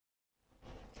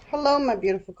Hello, my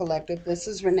beautiful collective. This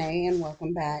is Renee, and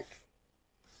welcome back.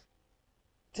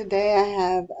 Today, I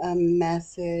have a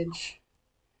message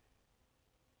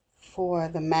for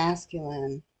the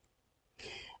masculine.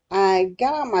 I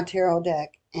got out my tarot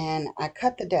deck and I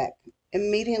cut the deck.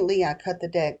 Immediately, I cut the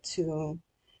deck to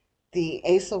the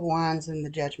Ace of Wands and the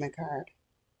Judgment card.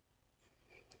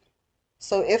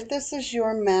 So, if this is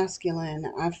your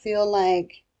masculine, I feel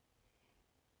like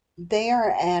they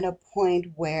are at a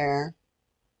point where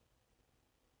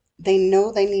they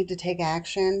know they need to take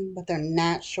action, but they're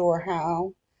not sure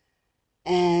how.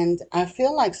 And I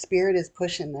feel like Spirit is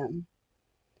pushing them.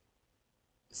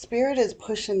 Spirit is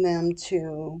pushing them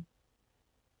to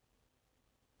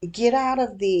get out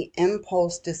of the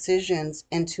impulse decisions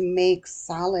and to make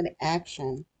solid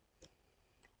action.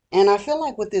 And I feel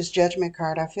like with this Judgment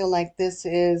card, I feel like this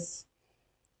is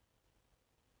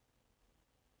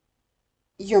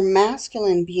your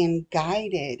masculine being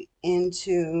guided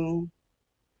into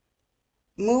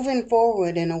moving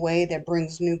forward in a way that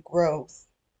brings new growth,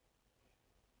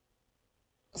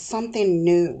 something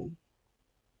new.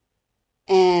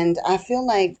 And I feel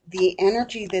like the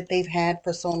energy that they've had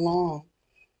for so long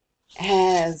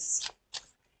has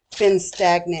been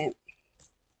stagnant.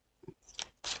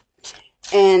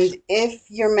 And if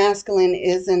your masculine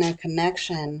is in a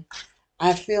connection,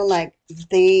 I feel like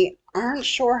they aren't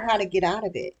sure how to get out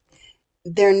of it.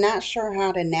 They're not sure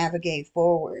how to navigate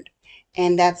forward.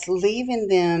 And that's leaving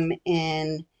them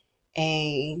in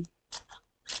a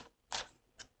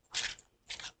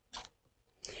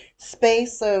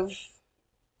space of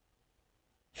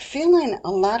feeling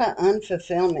a lot of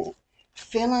unfulfillment,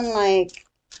 feeling like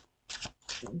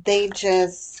they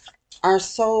just are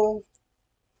so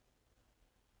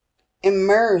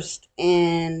immersed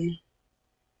in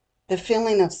the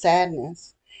feeling of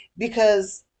sadness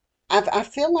because I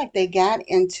feel like they got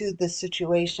into the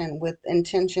situation with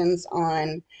intentions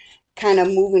on kind of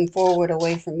moving forward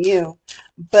away from you,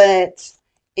 but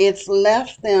it's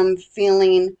left them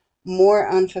feeling more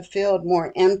unfulfilled,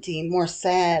 more empty, more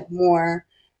sad, more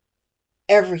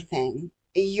everything.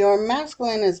 Your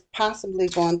masculine is possibly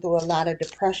going through a lot of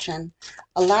depression,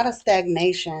 a lot of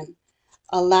stagnation,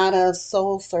 a lot of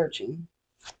soul searching.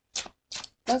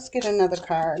 Let's get another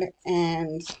card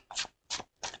and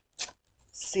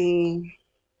see.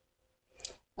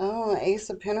 Oh, Ace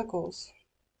of Pentacles.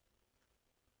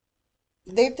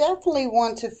 They definitely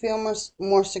want to feel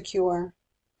more secure.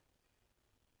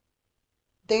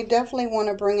 They definitely want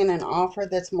to bring in an offer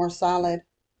that's more solid.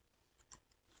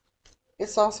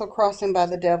 It's also crossing by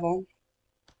the devil.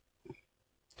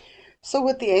 So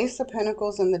with the Ace of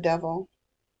Pentacles and the devil,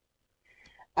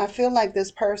 I feel like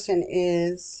this person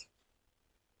is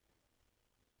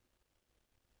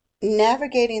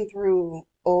navigating through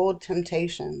old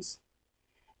temptations,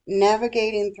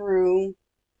 navigating through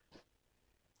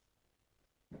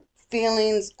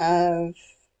feelings of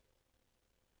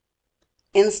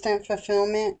instant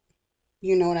fulfillment,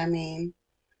 you know what I mean,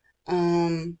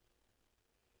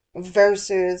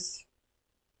 versus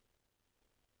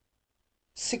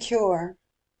secure,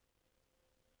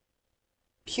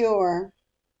 pure,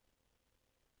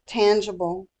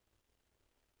 tangible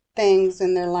things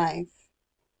in their life.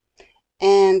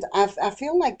 And I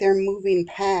feel like they're moving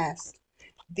past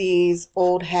these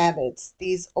old habits,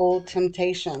 these old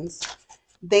temptations.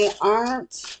 They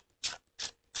aren't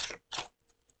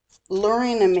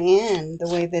luring them in the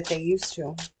way that they used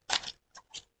to.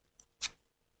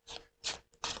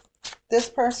 This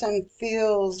person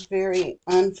feels very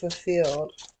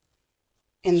unfulfilled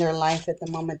in their life at the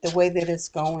moment, the way that it's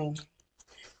going,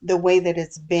 the way that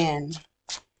it's been.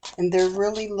 And they're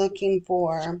really looking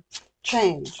for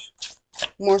change,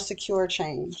 more secure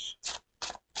change.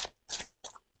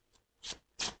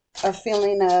 A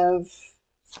feeling of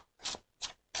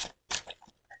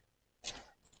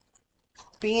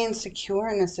being secure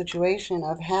in a situation,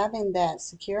 of having that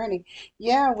security.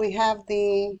 Yeah, we have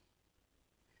the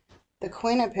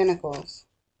Queen of Pentacles,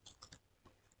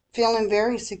 feeling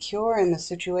very secure in the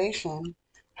situation,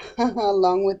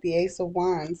 along with the Ace of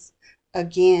Wands.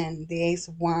 Again, the Ace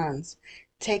of Wands,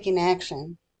 taking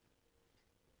action.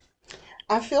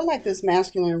 I feel like this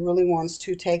masculine really wants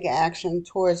to take action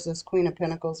towards this Queen of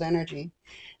Pentacles energy.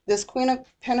 This Queen of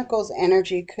Pentacles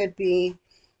energy could be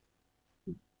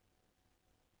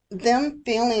them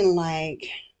feeling like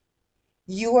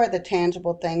you are the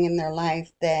tangible thing in their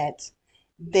life that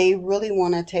they really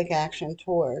want to take action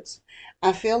towards.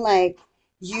 I feel like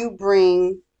you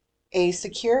bring a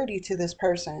security to this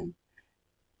person.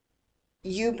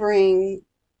 You bring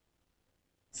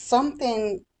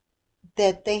something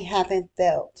that they haven't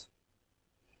felt.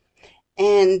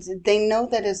 And they know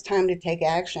that it's time to take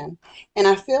action. And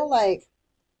I feel like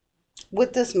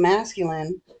with this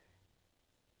masculine,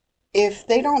 if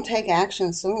they don't take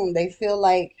action soon, they feel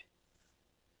like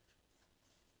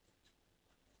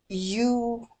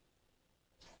you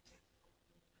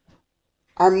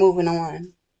are moving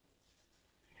on.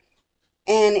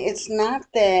 And it's not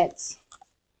that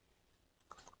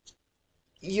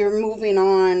you're moving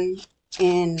on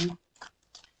in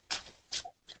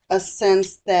a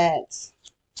sense that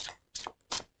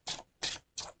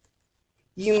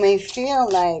you may feel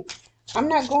like, I'm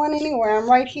not going anywhere, I'm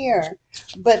right here.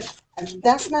 But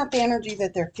that's not the energy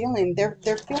that they're feeling. They're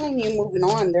feeling you moving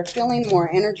on. They're feeling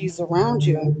more energies around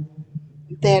you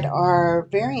that are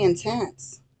very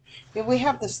intense. If we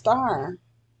have the star,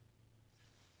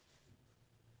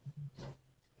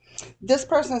 this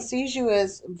person sees you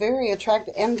as very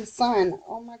attractive, and the sun.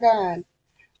 Oh my God.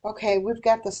 Okay, we've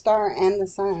got the star and the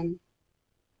sun.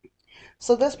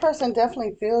 So this person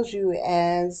definitely feels you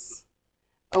as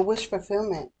a wish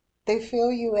fulfillment. They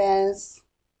feel you as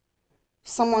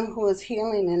someone who is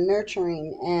healing and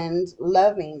nurturing and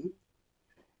loving,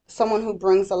 someone who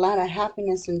brings a lot of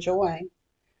happiness and joy,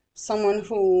 someone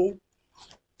who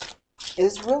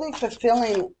is really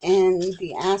fulfilling in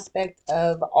the aspect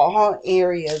of all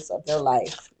areas of their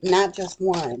life, not just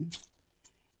one.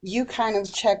 You kind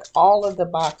of check all of the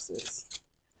boxes.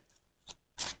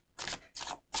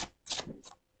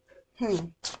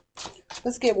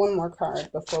 Let's get one more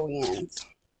card before we end.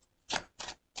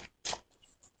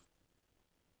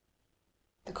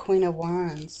 The Queen of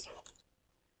Wands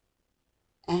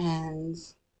and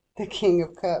the King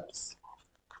of Cups.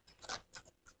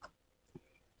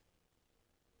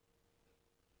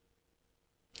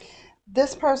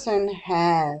 This person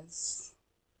has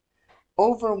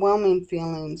overwhelming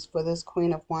feelings for this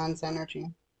Queen of Wands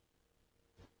energy.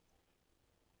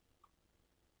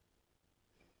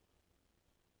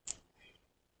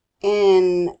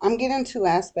 And I'm getting two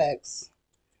aspects.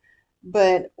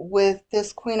 But with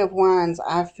this Queen of Wands,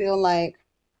 I feel like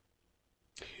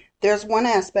there's one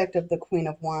aspect of the Queen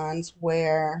of Wands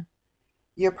where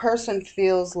your person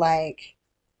feels like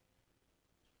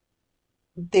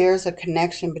there's a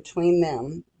connection between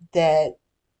them, that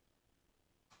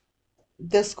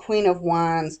this Queen of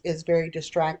Wands is very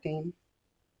distracting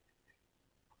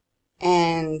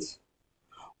and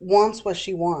wants what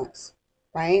she wants,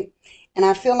 right? And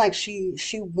I feel like she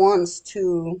wants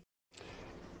to,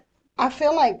 I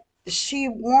feel like she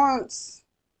wants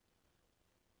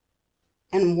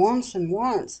and wants and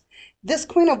wants. This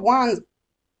Queen of Wands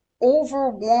over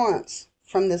wants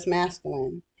from this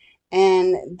masculine.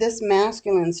 And this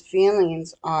masculine's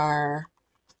feelings are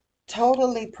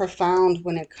totally profound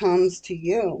when it comes to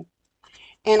you.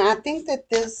 And I think that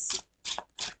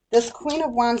this Queen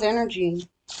of Wands energy,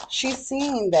 she's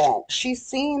seeing that. She's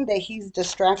seeing that he's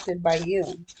distracted by you.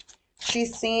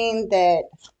 She's seeing that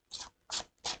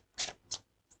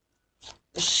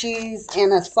she's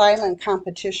in a silent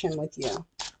competition with you.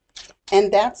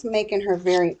 And that's making her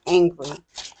very angry.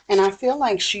 And I feel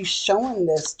like she's showing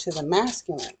this to the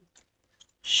masculine.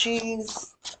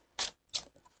 She's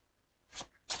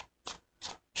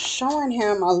showing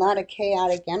him a lot of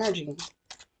chaotic energy.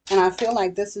 And I feel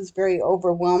like this is very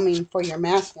overwhelming for your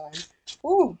masculine.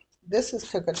 Ooh, this has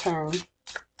took a turn.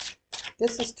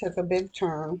 This has took a big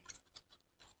turn.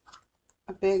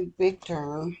 A big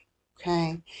turn.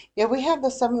 Okay. Yeah, we have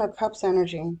the Seven of Cups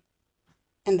energy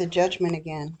and the Judgment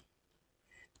again.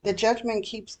 The Judgment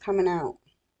keeps coming out.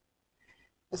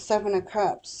 The Seven of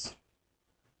Cups.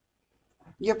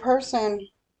 Your person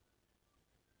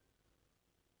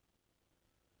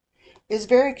is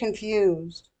very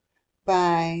confused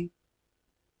by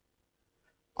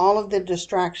all of the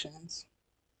distractions.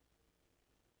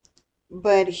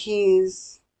 But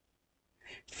he's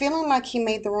feeling like he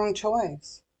made the wrong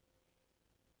choice.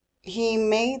 He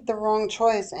made the wrong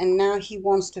choice and now he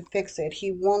wants to fix it.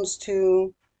 He wants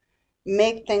to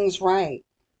make things right.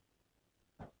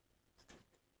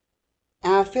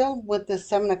 And I feel with the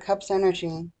Seven of Cups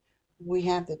energy, we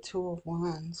have the Two of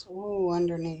Wands. Ooh,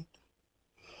 underneath.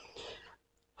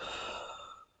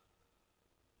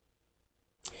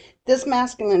 This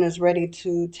masculine is ready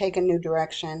to take a new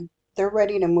direction. They're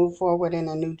ready to move forward in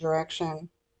a new direction.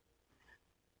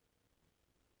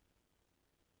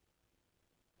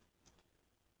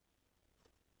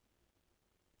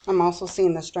 I'm also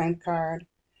seeing the Strength card.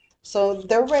 So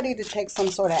they're ready to take some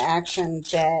sort of action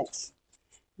that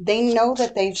they know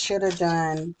that they should have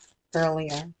done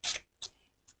earlier.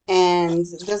 And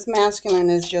this masculine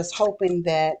is just hoping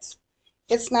that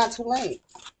it's not too late.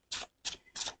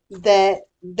 That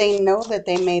they know that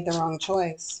they made the wrong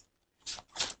choice.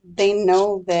 they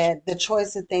know that the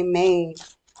choice that they made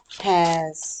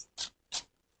has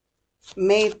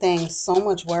made things so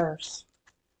much worse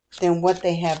than what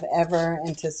they have ever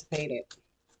anticipated.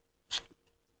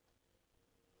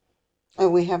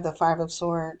 And we have the Five of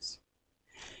Swords.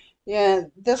 Yeah,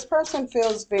 this person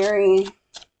feels very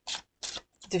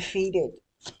defeated.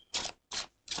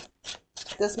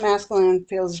 This masculine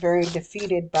feels very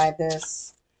defeated by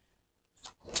this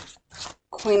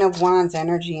Queen of Wands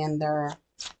energy in their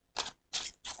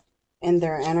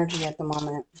energy at the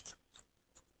moment.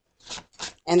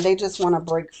 And they just want to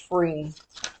break free.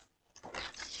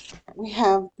 We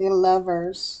have the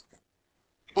Lovers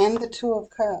and the Two of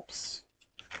Cups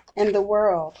and the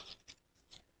World.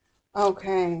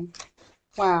 Okay.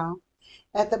 Wow.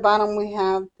 At the bottom we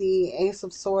have the Ace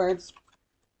of Swords.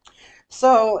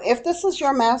 So if this is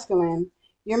your masculine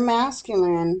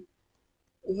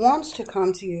wants to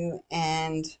come to you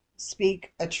and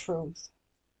speak a truth.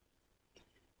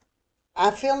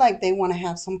 I feel like they want to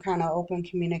have some kind of open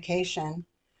communication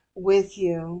with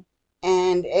you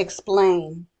and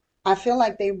explain. I feel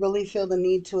like they really feel the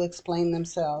need to explain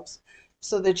themselves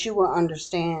so that you will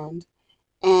understand.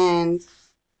 And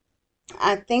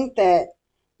I think that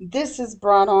this has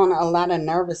brought on a lot of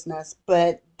nervousness,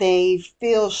 but they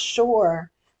feel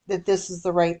sure that this is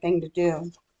the right thing to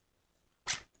do.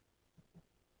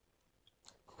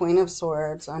 Queen of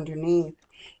Swords underneath.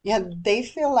 Yeah, they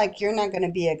feel like you're not going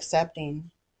to be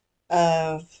accepting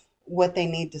of what they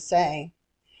need to say.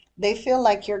 They feel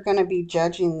like you're going to be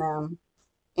judging them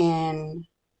in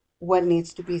what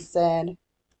needs to be said.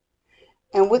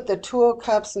 And with the Two of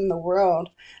Cups in the World,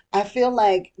 I feel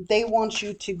like they want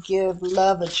you to give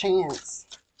love a chance.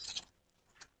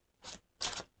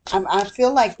 I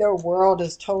feel like their world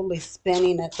is totally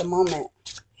spinning at the moment.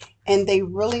 And they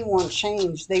really want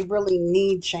change. They really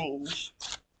need change.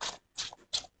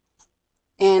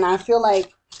 And I feel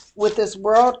like with this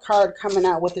World card coming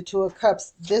out with the Two of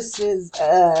Cups, this is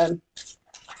a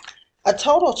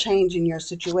total change in your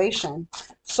situation.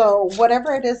 So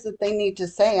whatever it is that they need to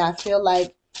say, I feel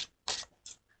like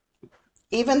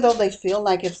even though they feel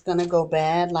like it's going to go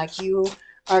bad, like you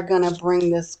are going to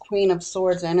bring this Queen of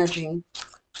Swords energy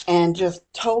and just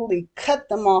totally cut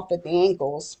them off at the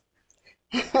ankles,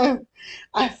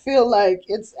 I feel like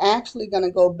it's actually going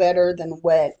to go better than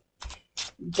what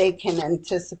they can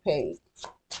anticipate.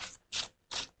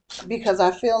 Because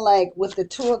I feel like with the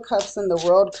Two of Cups and the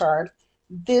World card,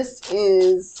 this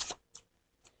is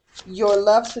your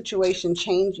love situation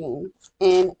changing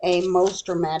in a most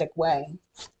dramatic way.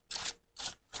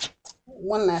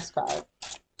 One last card.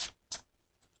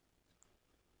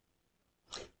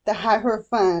 The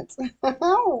Hierophant.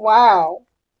 Oh, wow.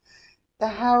 The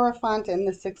Hierophant and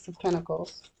the Six of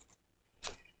Pentacles.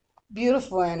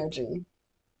 Beautiful energy.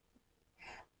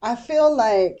 I feel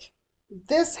like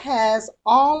this has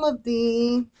all of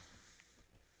the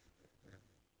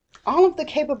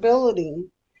capability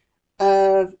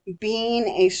of being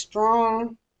a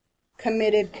strong,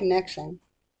 committed connection.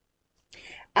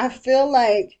 I feel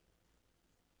like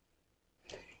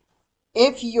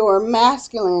if your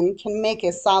masculine can make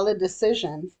a solid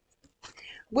decision,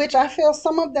 which I feel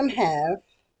some of them have,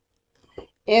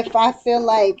 if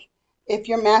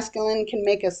your masculine can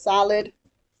make a solid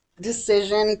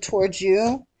decision towards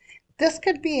you, this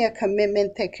could be a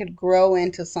commitment that could grow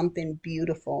into something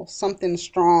beautiful, something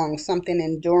strong, something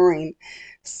enduring,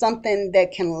 something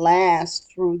that can last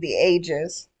through the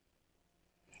ages,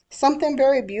 something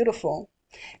very beautiful.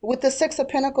 With the Six of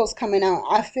Pentacles coming out,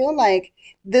 I feel like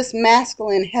this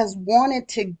masculine has wanted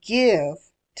to give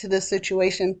to the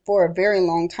situation for a very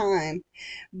long time,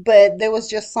 but there was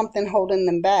just something holding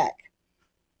them back.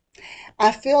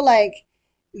 I feel like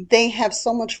they have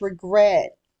so much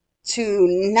regret to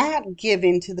not give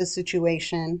into the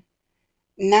situation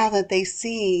now that they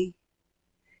see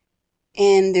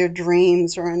in their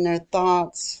dreams or in their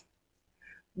thoughts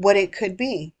what it could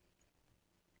be.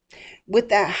 With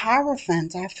that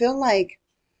Hierophant, I feel like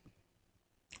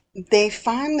they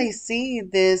finally see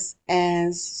this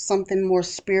as something more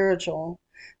spiritual,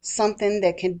 something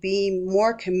that can be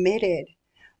more committed,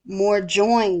 more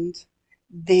joined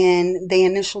than they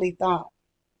initially thought.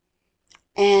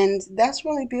 And that's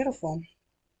really beautiful.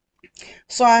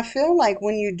 So I feel like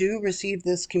when you do receive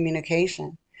this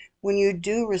communication, when you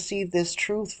do receive this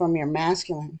truth from your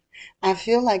masculine, I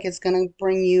feel like it's going to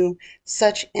bring you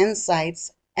such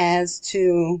insights as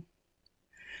to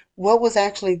what was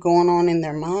actually going on in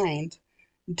their mind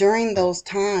during those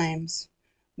times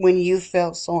when you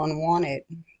felt so unwanted.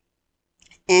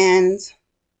 And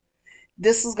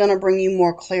this is going to bring you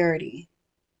more clarity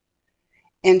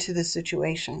into the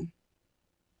situation.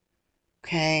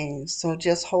 Okay, so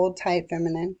just hold tight,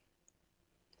 feminine.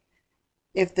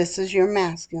 If this is your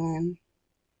masculine,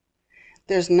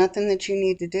 there's nothing that you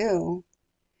need to do.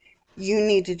 You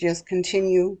need to just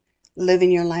continue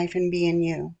living your life and being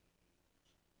you.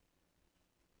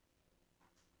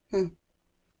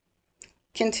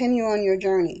 Continue on your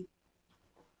journey.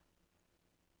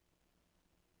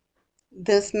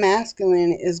 This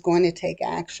masculine is going to take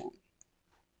action.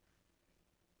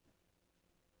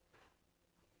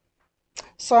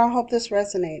 So I hope this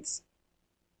resonates.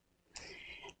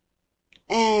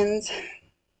 And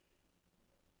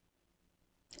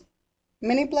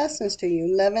many blessings to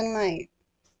you. Love and light.